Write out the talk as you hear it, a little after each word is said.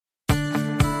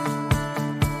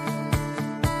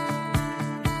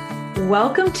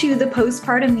Welcome to the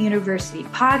Postpartum University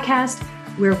podcast,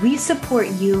 where we support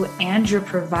you and your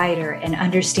provider in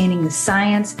understanding the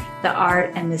science, the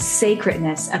art, and the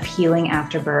sacredness of healing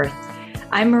after birth.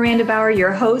 I'm Miranda Bauer,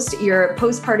 your host, your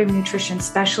postpartum nutrition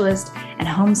specialist, and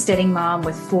homesteading mom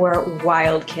with 4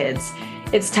 wild kids.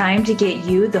 It's time to get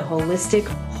you the holistic,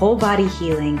 whole body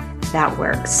healing that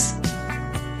works.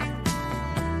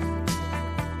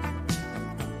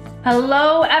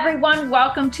 Hello, everyone.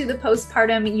 Welcome to the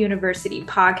Postpartum University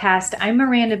podcast. I'm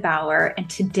Miranda Bauer, and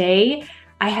today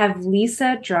I have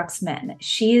Lisa Druxman.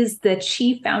 She is the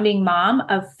chief founding mom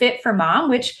of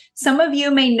FIT4MOM, which some of you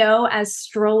may know as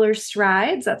Stroller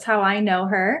Strides. That's how I know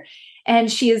her.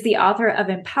 And she is the author of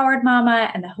Empowered Mama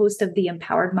and the host of the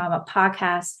Empowered Mama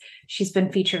podcast. She's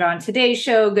been featured on Today's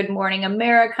Show, Good Morning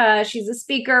America. She's a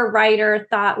speaker, writer,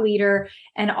 thought leader,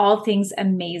 and all things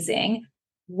amazing.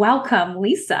 Welcome,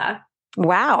 Lisa.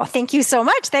 Wow. Thank you so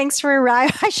much. Thanks for, I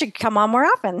should come on more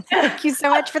often. Thank you so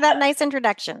much for that nice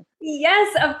introduction.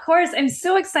 Yes, of course. I'm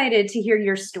so excited to hear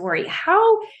your story.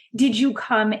 How did you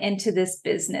come into this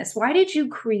business? Why did you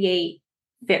create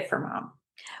FIT4MOM?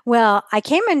 Well, I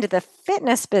came into the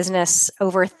fitness business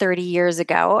over 30 years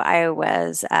ago. I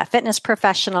was a fitness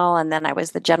professional, and then I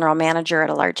was the general manager at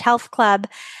a large health club.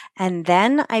 And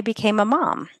then I became a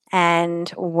mom. And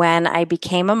when I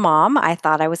became a mom, I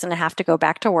thought I was going to have to go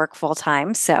back to work full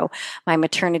time. So my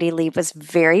maternity leave was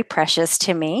very precious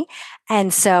to me.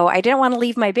 And so I didn't want to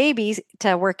leave my babies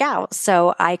to work out.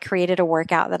 So I created a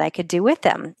workout that I could do with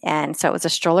them. And so it was a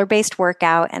stroller-based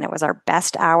workout, and it was our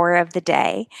best hour of the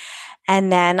day.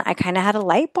 And then I kind of had a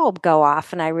light bulb go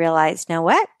off, and I realized, you know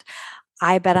what?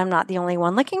 I bet I'm not the only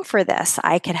one looking for this.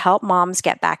 I could help moms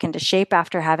get back into shape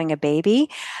after having a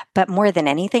baby, but more than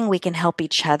anything, we can help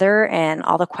each other and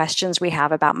all the questions we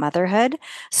have about motherhood.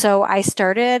 So I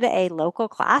started a local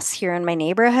class here in my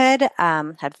neighborhood,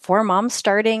 had 4 moms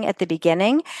starting at the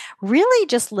beginning, really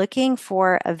just looking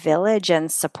for a village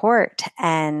and support.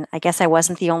 And I guess I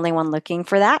wasn't the only one looking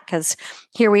for that, because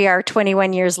here we are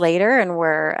 21 years later, and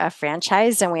we're a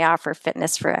franchise, and we offer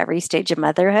fitness for every stage of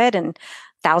motherhood and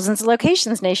thousands of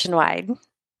locations nationwide.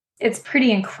 It's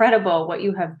pretty incredible what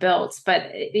you have built, but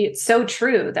it's so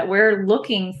true that we're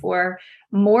looking for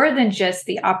more than just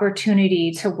the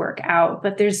opportunity to work out,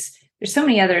 but there's so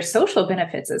many other social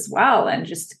benefits as well, and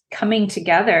just coming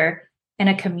together in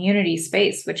a community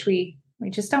space, which we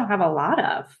just don't have a lot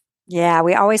of. Yeah,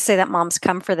 we always say that moms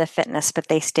come for the fitness, but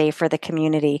they stay for the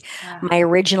community. Yeah. My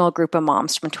original group of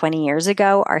moms from 20 years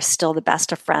ago are still the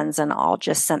best of friends, and all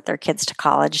just sent their kids to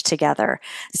college together.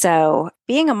 So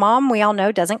being a mom, we all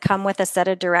know, doesn't come with a set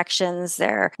of directions.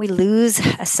 We lose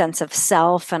a sense of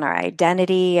self and our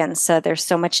identity. And so there's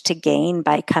so much to gain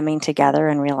by coming together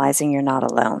and realizing you're not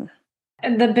alone.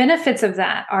 And the benefits of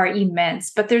that are immense,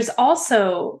 but there's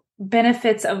also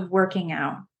benefits of working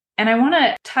out. And I want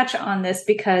to touch on this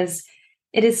because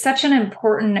it is such an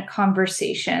important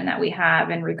conversation that we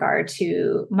have in regard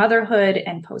to motherhood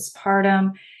and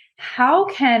postpartum. How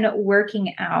can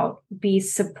working out be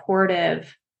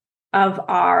supportive of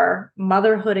our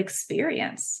motherhood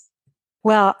experience?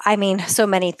 Well, I mean, so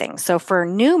many things. So for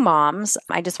new moms,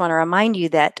 I just want to remind you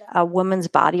that a woman's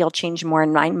body will change more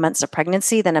in 9 months of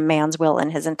pregnancy than a man's will in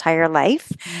his entire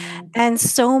life. And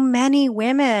so many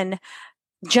women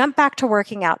jump back to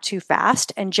working out too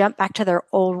fast and jump back to their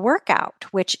old workout,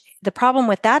 which the problem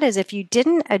with that is if you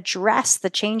didn't address the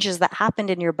changes that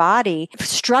happened in your body,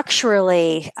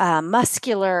 structurally,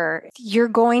 muscular, you're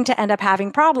going to end up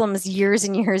having problems years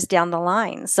and years down the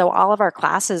line. So all of our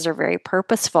classes are very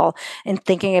purposeful in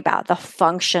thinking about the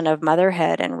function of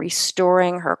motherhood and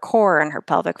restoring her core and her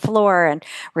pelvic floor and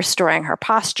restoring her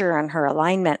posture and her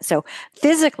alignment. So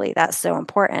physically, that's so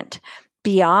important.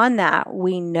 Beyond that,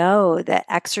 we know that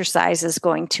exercise is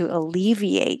going to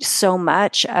alleviate so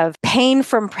much of pain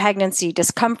from pregnancy,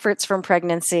 discomforts from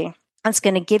pregnancy. It's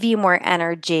going to give you more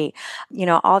energy. You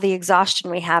know, all the exhaustion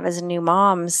we have as new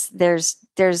moms, there's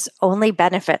only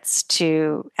benefits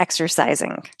to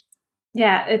exercising.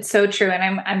 Yeah, it's so true.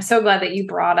 And I'm so glad that you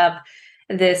brought up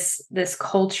this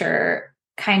culture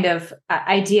kind of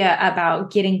idea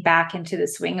about getting back into the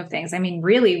swing of things. I mean,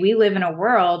 really, we live in a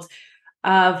world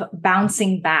of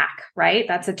bouncing back, right?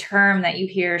 That's a term that you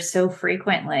hear so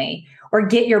frequently, or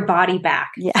get your body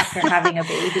back after having a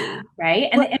baby, right?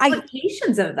 And the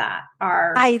implications of that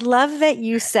are... I love that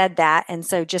you said that. And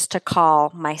so just to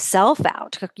call myself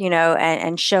out, you know,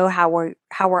 and show how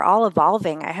we're all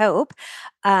evolving, I hope.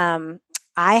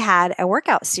 I had a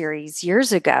workout series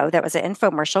years ago that was an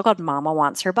infomercial called Mama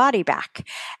Wants Her Body Back.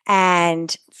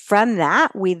 And from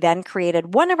that, we then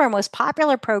created one of our most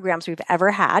popular programs we've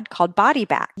ever had called Body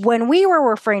Back. When we were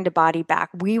referring to Body Back,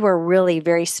 we were really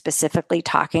very specifically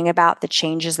talking about the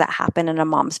changes that happen in a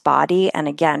mom's body. And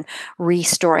again,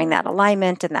 restoring that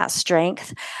alignment and that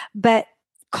strength. But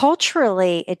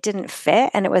culturally, it didn't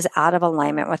fit and it was out of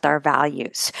alignment with our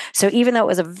values. So even though it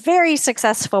was a very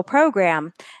successful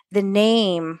program, the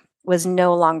name was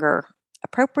no longer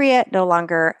appropriate, no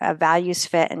longer a values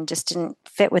fit, and just didn't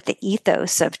fit with the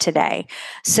ethos of today.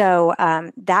 So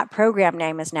that program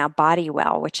name is now Body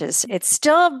Well, it's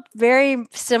still a very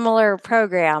similar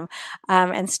program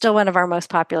and still one of our most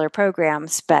popular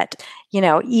programs. But,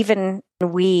 even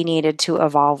we needed to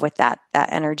evolve with that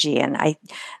energy. And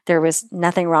there was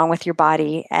nothing wrong with your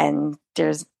body, and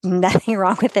there's nothing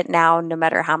wrong with it now, no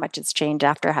matter how much it's changed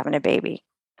after having a baby.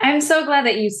 I'm so glad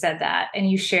that you said that and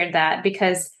you shared that,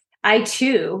 because I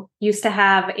too used to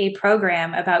have a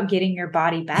program about getting your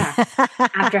body back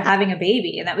after having a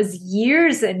baby. And that was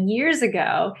years and years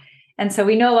ago. And so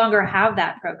we no longer have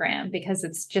that program because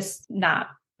it's not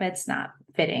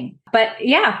fitting. But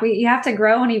yeah, you have to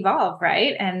grow and evolve,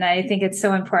 right? And I think it's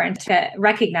so important to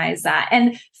recognize that.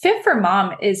 And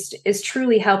Fit4MOM is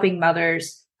truly helping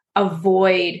mothers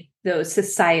avoid those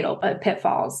societal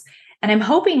pitfalls. And I'm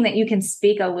hoping that you can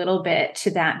speak a little bit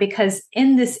to that, because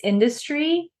in this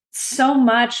industry, so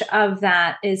much of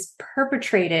that is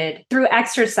perpetrated through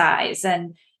exercise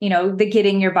and, the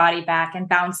getting your body back and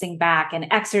bouncing back and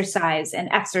exercise and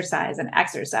exercise and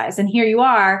exercise. And here you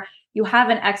are, you have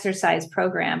an exercise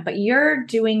program, but you're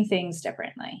doing things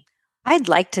differently. I'd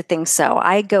like to think so.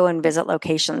 I go and visit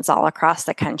locations all across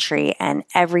the country, and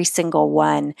every single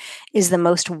one is the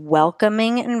most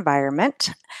welcoming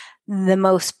environment, the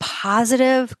most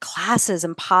positive classes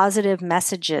and positive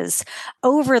messages,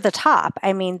 over the top.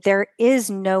 I mean, there is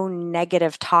no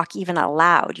negative talk even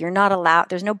allowed. You're not allowed.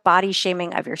 There's no body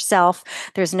shaming of yourself.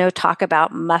 There's no talk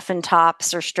about muffin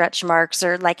tops or stretch marks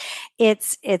or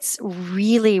it's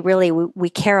really, really, we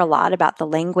care a lot about the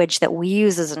language that we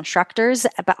use as instructors,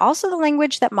 but also the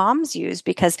language that moms use,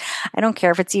 because I don't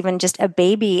care if it's even just a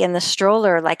baby in the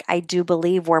stroller, I do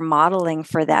believe we're modeling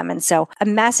for them. And so a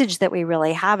message that we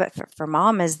really have at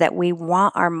Fit4MOM is that we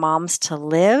want our moms to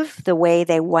live the way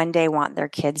they one day want their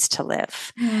kids to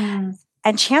live. And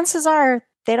chances are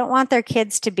they don't want their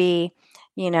kids to be,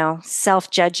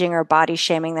 self-judging or body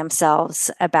shaming themselves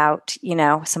about,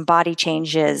 some body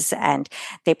changes. And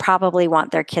they probably want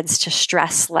their kids to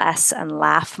stress less and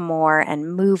laugh more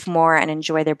and move more and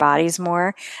enjoy their bodies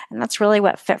more. And that's really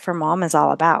what Fit4MOM is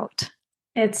all about.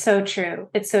 It's so true.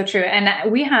 It's so true.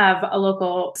 And we have a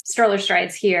local stroller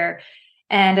strides here.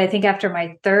 And I think after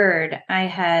my third, I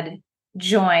had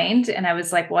joined and I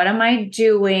was like, what am I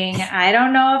doing? I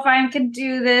don't know if I can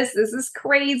do this. This is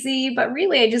crazy. But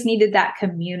really, I just needed that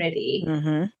community.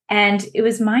 Mm-hmm. And it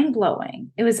was mind blowing.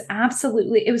 It was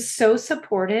so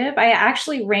supportive. I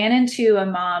actually ran into a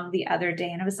mom the other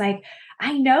day and I was like,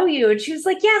 I know you. And she was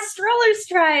like, yeah, stroller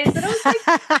strides. And I was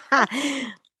like,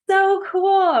 so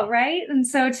cool, right? And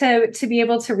so to be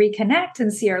able to reconnect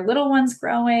and see our little ones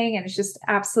growing, and it's just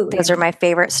absolutely. Those are my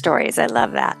favorite stories. I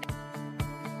love that.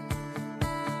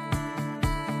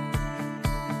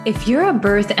 If you're a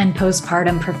birth and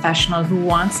postpartum professional who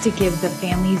wants to give the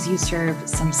families you serve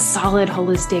some solid,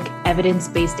 holistic,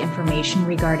 evidence-based information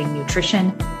regarding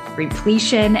nutrition,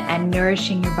 repletion, and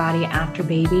nourishing your body after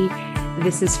baby,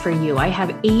 this is for you. I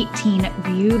have 18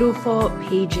 beautiful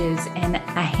pages in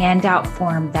a handout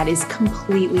form that is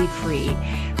completely free.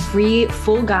 Free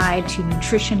full guide to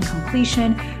nutrition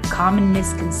completion, common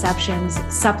misconceptions,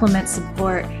 supplement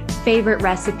support, favorite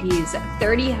recipes,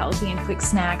 30 healthy and quick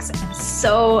snacks, and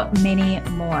so many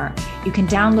more. You can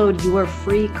download your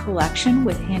free collection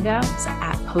with handouts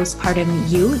at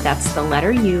postpartumu, that's the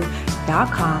letter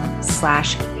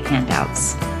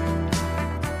u.com/handouts.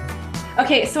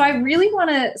 Okay, so I really want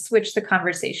to switch the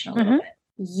conversation a little bit.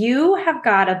 You have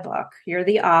got a book. You're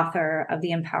the author of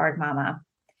The Empowered Mama,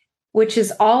 which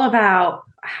is all about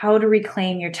how to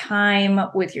reclaim your time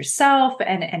with yourself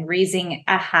and raising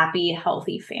a happy,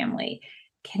 healthy family.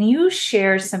 Can you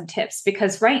share some tips?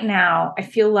 Because right now, I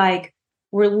feel like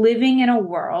we're living in a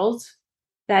world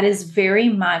that is very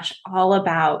much all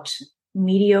about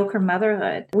mediocre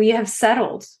motherhood. We have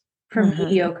settled for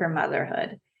mediocre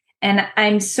motherhood. And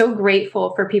I'm so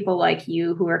grateful for people like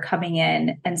you who are coming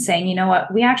in and saying, you know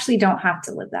what, we actually don't have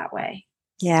to live that way.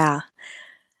 Yeah.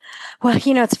 Well,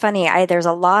 it's funny. There's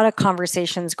a lot of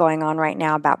conversations going on right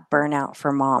now about burnout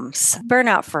for moms,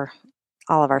 burnout for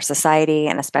all of our society,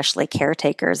 and especially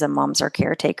caretakers, and moms are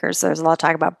caretakers. So there's a lot of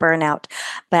talk about burnout,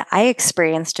 but I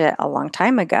experienced it a long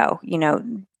time ago,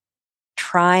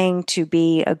 trying to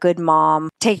be a good mom,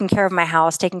 taking care of my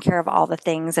house, taking care of all the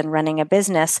things and running a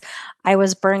business. I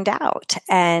was burned out,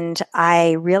 and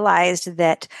I realized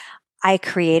that I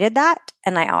created that,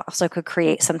 and I also could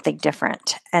create something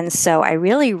different. And so I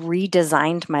really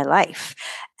redesigned my life.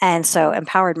 And so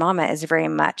Empowered Mama is very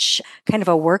much kind of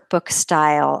a workbook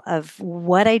style of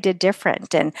what I did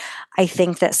different. And I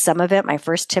think that some of it, my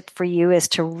first tip for you is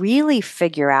to really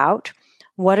figure out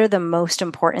what are the most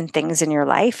important things in your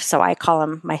life. So I call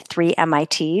them my 3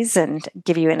 MITs, and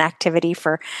give you an activity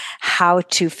for how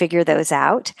to figure those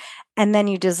out. And then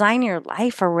you design your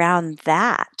life around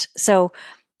that. So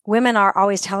women are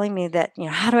always telling me that,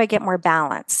 how do I get more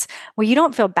balance? Well, you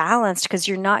don't feel balanced because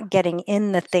you're not getting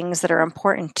in the things that are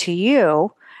important to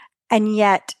you. And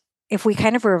yet, if we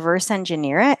kind of reverse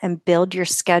engineer it and build your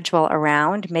schedule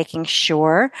around making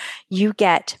sure you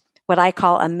get what I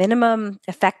call a minimum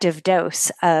effective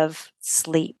dose of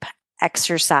sleep,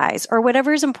 exercise, or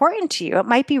whatever is important to you. It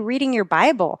might be reading your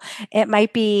Bible. It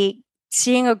might be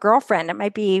seeing a girlfriend. It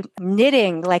might be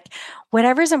knitting, like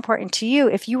whatever is important to you.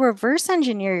 If you reverse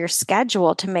engineer your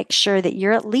schedule to make sure that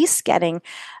you're at least getting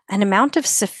an amount of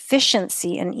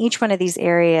sufficiency in each one of these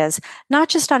areas, not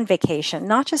just on vacation,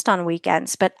 not just on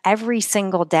weekends, but every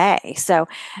single day. So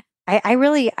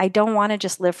I don't want to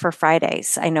just live for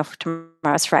Fridays. I know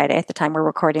tomorrow's Friday at the time we're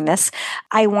recording this.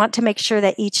 I want to make sure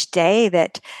that each day,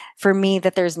 that for me,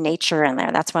 that there's nature in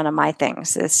there. That's one of my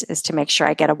things is to make sure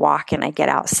I get a walk and I get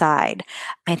outside.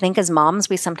 I think as moms,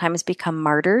 we sometimes become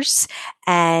martyrs,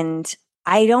 and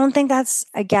I don't think that's,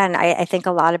 again, I think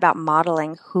a lot about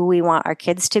modeling who we want our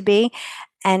kids to be.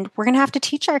 And we're going to have to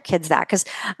teach our kids that, because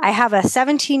I have a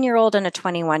 17-year-old and a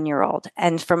 21-year-old.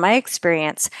 And from my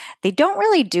experience, they don't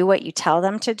really do what you tell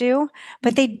them to do,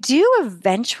 but they do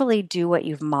eventually do what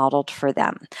you've modeled for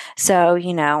them. So,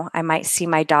 I might see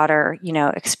my daughter,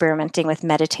 experimenting with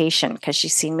meditation because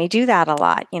she's seen me do that a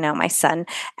lot. My son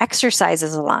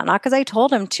exercises a lot, not because I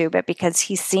told him to, but because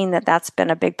he's seen that that's been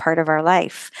a big part of our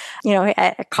life.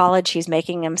 At college, he's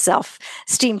making himself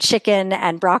steamed chicken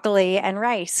and broccoli and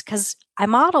rice because I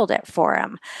modeled it for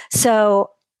him. So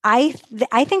I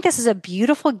think this is a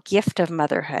beautiful gift of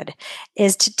motherhood,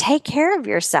 is to take care of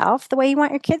yourself the way you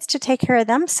want your kids to take care of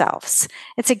themselves.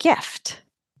 It's a gift.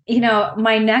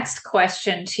 My next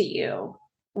question to you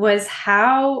was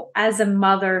how, as a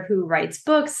mother who writes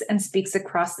books and speaks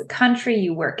across the country,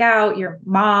 you work out, your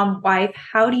mom, wife,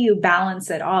 how do you balance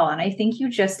it all? And I think you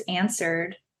just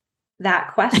answered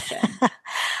that question.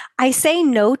 I say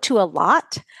no to a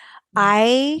lot.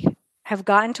 I have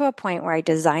gotten to a point where I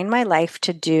design my life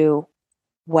to do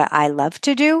what I love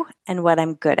to do and what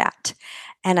I'm good at.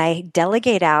 And I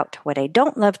delegate out what I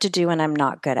don't love to do and I'm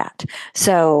not good at.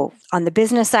 So on the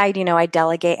business side, I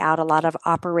delegate out a lot of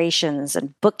operations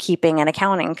and bookkeeping and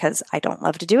accounting because I don't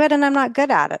love to do it and I'm not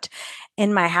good at it.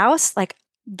 In my house,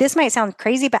 this might sound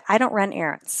crazy, but I don't run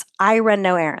errands. I run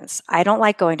no errands. I don't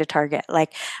like going to Target.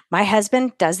 My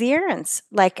husband does the errands.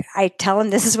 I tell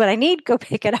him, this is what I need. Go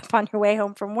pick it up on your way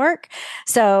home from work.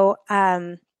 So,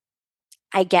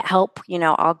 I get help,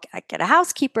 I get a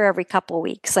housekeeper every couple of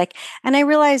weeks. And I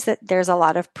realize that there's a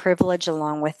lot of privilege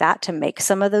along with that to make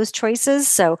some of those choices.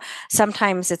 So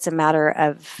sometimes it's a matter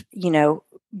of,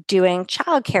 doing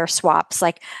childcare swaps,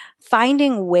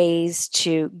 finding ways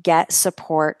to get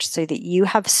support so that you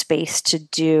have space to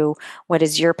do what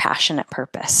is your passionate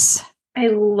purpose. I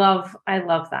love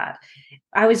that.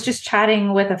 I was just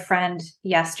chatting with a friend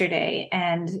yesterday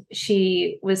and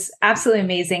she was absolutely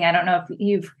amazing. I don't know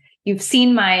if you've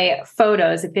seen my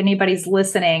photos. If anybody's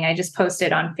listening, I just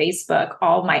posted on Facebook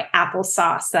all my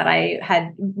applesauce that I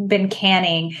had been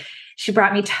canning. She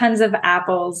brought me tons of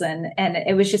apples and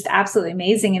it was just absolutely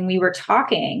amazing. And we were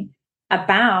talking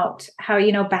about how,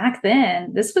 back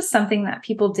then, this was something that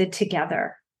people did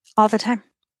together. All the time.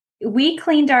 We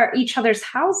cleaned each other's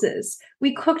houses.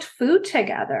 We cooked food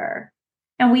together.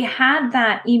 And we had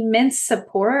that immense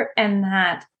support and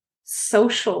that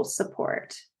social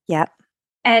support. Yep.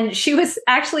 And she was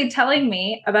actually telling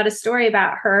me about a story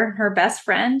about her and her best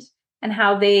friend and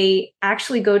how they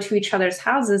actually go to each other's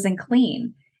houses and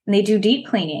clean. And they do deep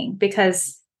cleaning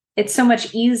because it's so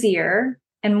much easier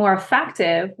and more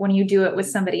effective when you do it with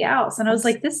somebody else. And I was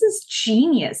like, this is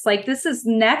genius. This is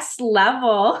next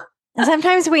level. And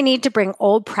sometimes we need to bring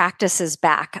old practices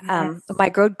back. Yes. My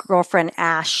good girlfriend,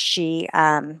 Ash, she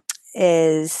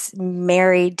is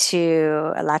married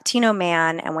to a Latino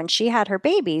man. And when she had her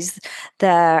babies,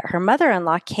 her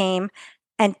mother-in-law came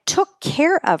and took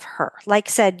care of her, like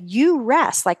said, you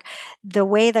rest. Like the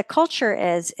way the culture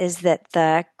is that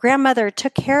the grandmother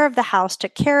took care of the house,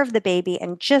 took care of the baby,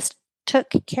 and just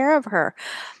took care of her.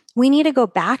 We need to go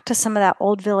back to some of that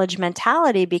old village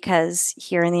mentality, because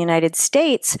here in the United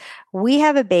States, we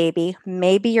have a baby.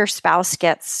 Maybe your spouse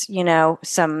gets,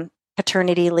 some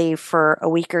paternity leave for a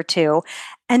week or two,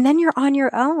 and then you're on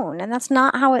your own. And that's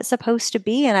not how it's supposed to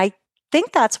be. And I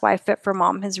think that's why Fit for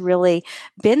Mom has really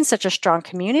been such a strong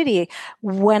community.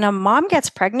 When a mom gets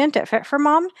pregnant at Fit for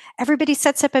Mom, everybody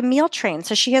sets up a meal train.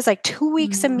 So she has like 2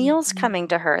 weeks of meals coming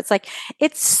to her.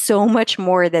 It's so much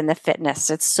more than the fitness.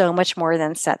 It's so much more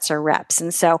than sets or reps.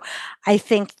 And so I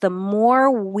think the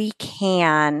more we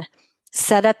can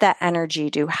set up that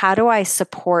energy to how do I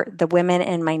support the women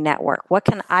in my network? What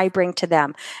can I bring to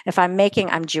them?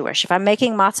 I'm Jewish. If I'm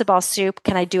making matzo ball soup,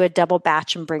 can I do a double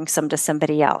batch and bring some to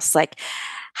somebody else? Like,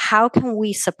 how can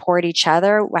we support each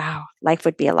other? Wow, life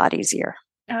would be a lot easier.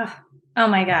 Oh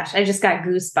my gosh, I just got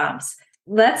goosebumps.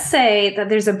 Let's say that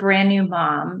there's a brand new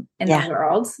mom in the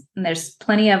world, and there's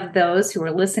plenty of those who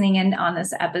are listening in on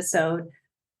this episode.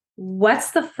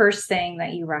 What's the first thing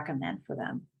that you recommend for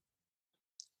them?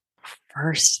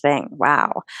 First thing.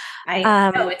 Wow.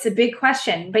 I know it's a big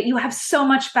question, but you have so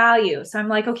much value. So I'm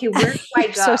like, okay, where do I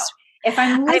go? If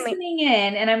I'm listening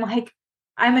in and I'm like,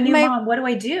 I'm a new mom, what do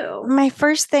I do? My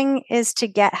first thing is to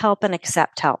get help and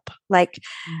accept help. Like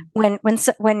when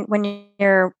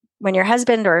your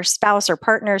husband or spouse or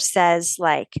partner says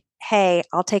like, hey,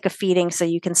 I'll take a feeding so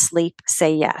you can sleep,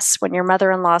 say yes. When your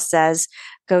mother-in-law says,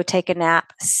 go take a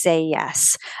nap, say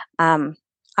yes.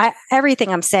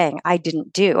 Everything I'm saying, I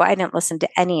didn't do. I didn't listen to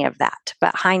any of that.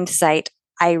 But hindsight,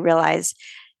 I realize,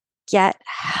 get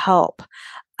help.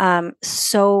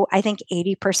 So I think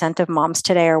 80% of moms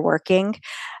today are working.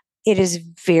 It is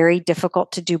very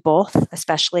difficult to do both,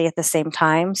 especially at the same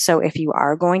time. So if you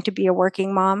are going to be a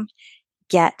working mom,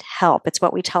 get help. It's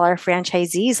what we tell our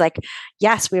franchisees. Like,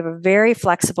 yes, we have a very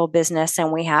flexible business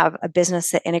and we have a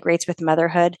business that integrates with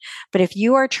motherhood. But if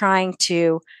you are trying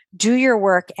to do your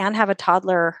work and have a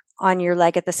toddler on your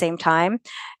leg at the same time,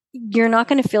 you're not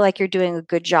going to feel like you're doing a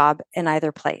good job in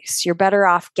either place. You're better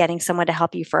off getting someone to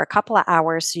help you for a couple of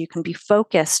hours so you can be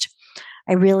focused.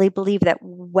 I really believe that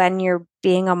when you're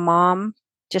being a mom,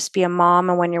 just be a mom.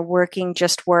 And when you're working,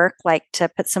 just work, like to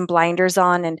put some blinders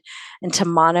on and to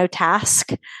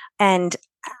monotask. And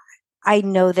I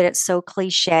know that it's so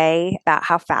cliche about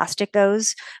how fast it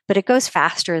goes, but it goes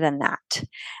faster than that.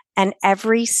 And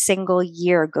every single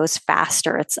year goes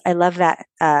faster. I love that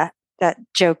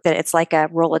joke that it's like a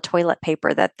roll of toilet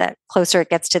paper, that the closer it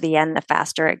gets to the end, the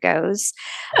faster it goes.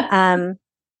 You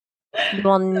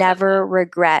will never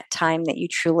regret time that you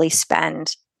truly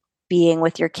spend being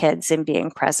with your kids and being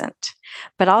present,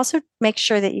 but also make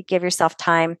sure that you give yourself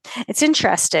time. It's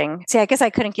interesting. See, I guess I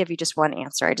couldn't give you just one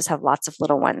answer. I just have lots of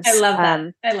little ones. I love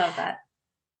that. I love that.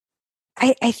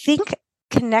 I think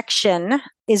connection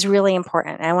is really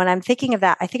important. And when I'm thinking of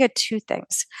that, I think of two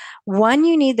things. One,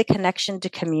 you need the connection to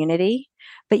community,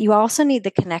 but you also need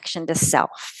the connection to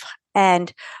self.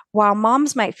 And while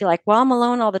moms might feel like, well, I'm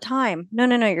alone all the time. No,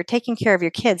 you're taking care of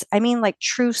your kids. I mean, like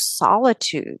true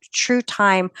solitude, true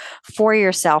time for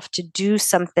yourself to do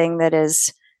something that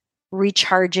is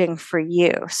recharging for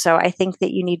you. So I think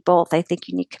that you need both. I think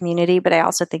you need community, but I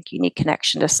also think you need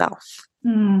connection to self.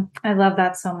 I love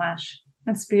that so much.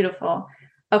 That's beautiful.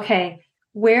 Okay.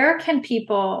 Where can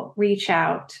people reach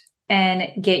out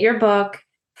and get your book,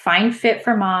 find Fit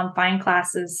for Mom, find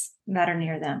classes that are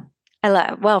near them?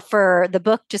 For the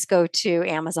book, just go to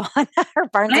Amazon or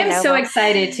Barnes & Noble. I'm so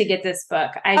excited to get this book.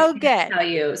 I can tell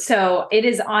you. So it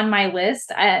is on my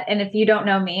list. And if you don't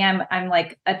know me, I'm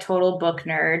like a total book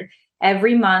nerd.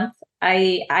 Every month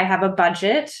I have a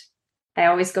budget. I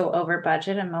always go over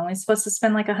budget. I'm only supposed to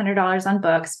spend like $100 on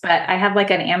books, but I have like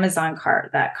an Amazon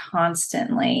cart that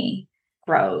constantly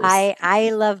grows.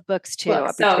 I love books too,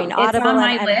 between Audible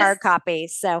and hard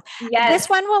copies. So this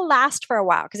one will last for a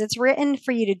while because it's written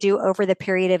for you to do over the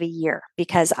period of a year,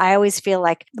 because I always feel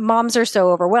like moms are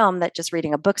so overwhelmed that just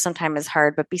reading a book sometimes is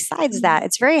hard. But besides that,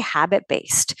 it's very habit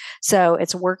based. So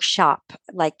it's workshop,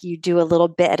 like you do a little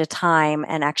bit at a time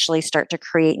and actually start to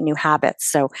create new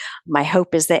habits. So my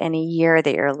hope is that in a year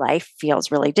that your life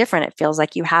feels really different. It feels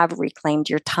like you have reclaimed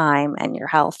your time and your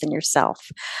health and yourself.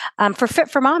 For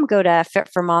Fit for Mom, go to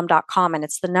FIT4MOM.com, and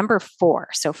it's the number 4.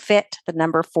 So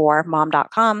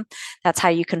FIT4MOM.com. That's how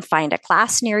you can find a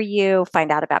class near you,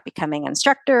 find out about becoming an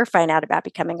instructor, find out about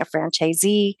becoming a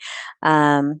franchisee.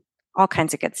 all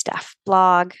kinds of good stuff.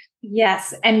 Blog.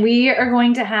 Yes. And we are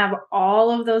going to have all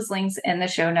of those links in the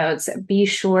show notes. Be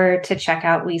sure to check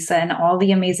out Lisa and all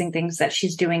the amazing things that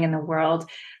she's doing in the world.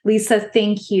 Lisa,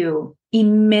 thank you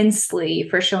immensely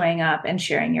for showing up and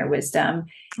sharing your wisdom.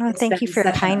 Oh, thank you for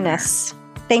your kindness.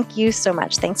 Thank you so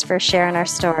much. Thanks for sharing our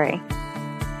story.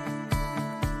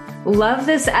 Love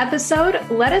this episode?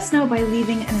 Let us know by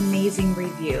leaving an amazing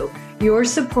review. Your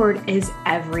support is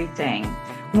everything.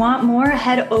 Want more?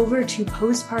 Head over to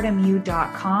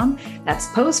postpartumu.com. That's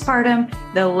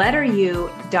postpartum, the letter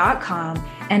U.com,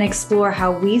 and explore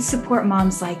how we support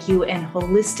moms like you in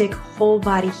holistic whole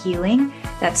body healing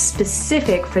that's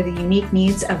specific for the unique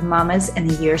needs of mamas in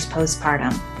the years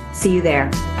postpartum. See you there.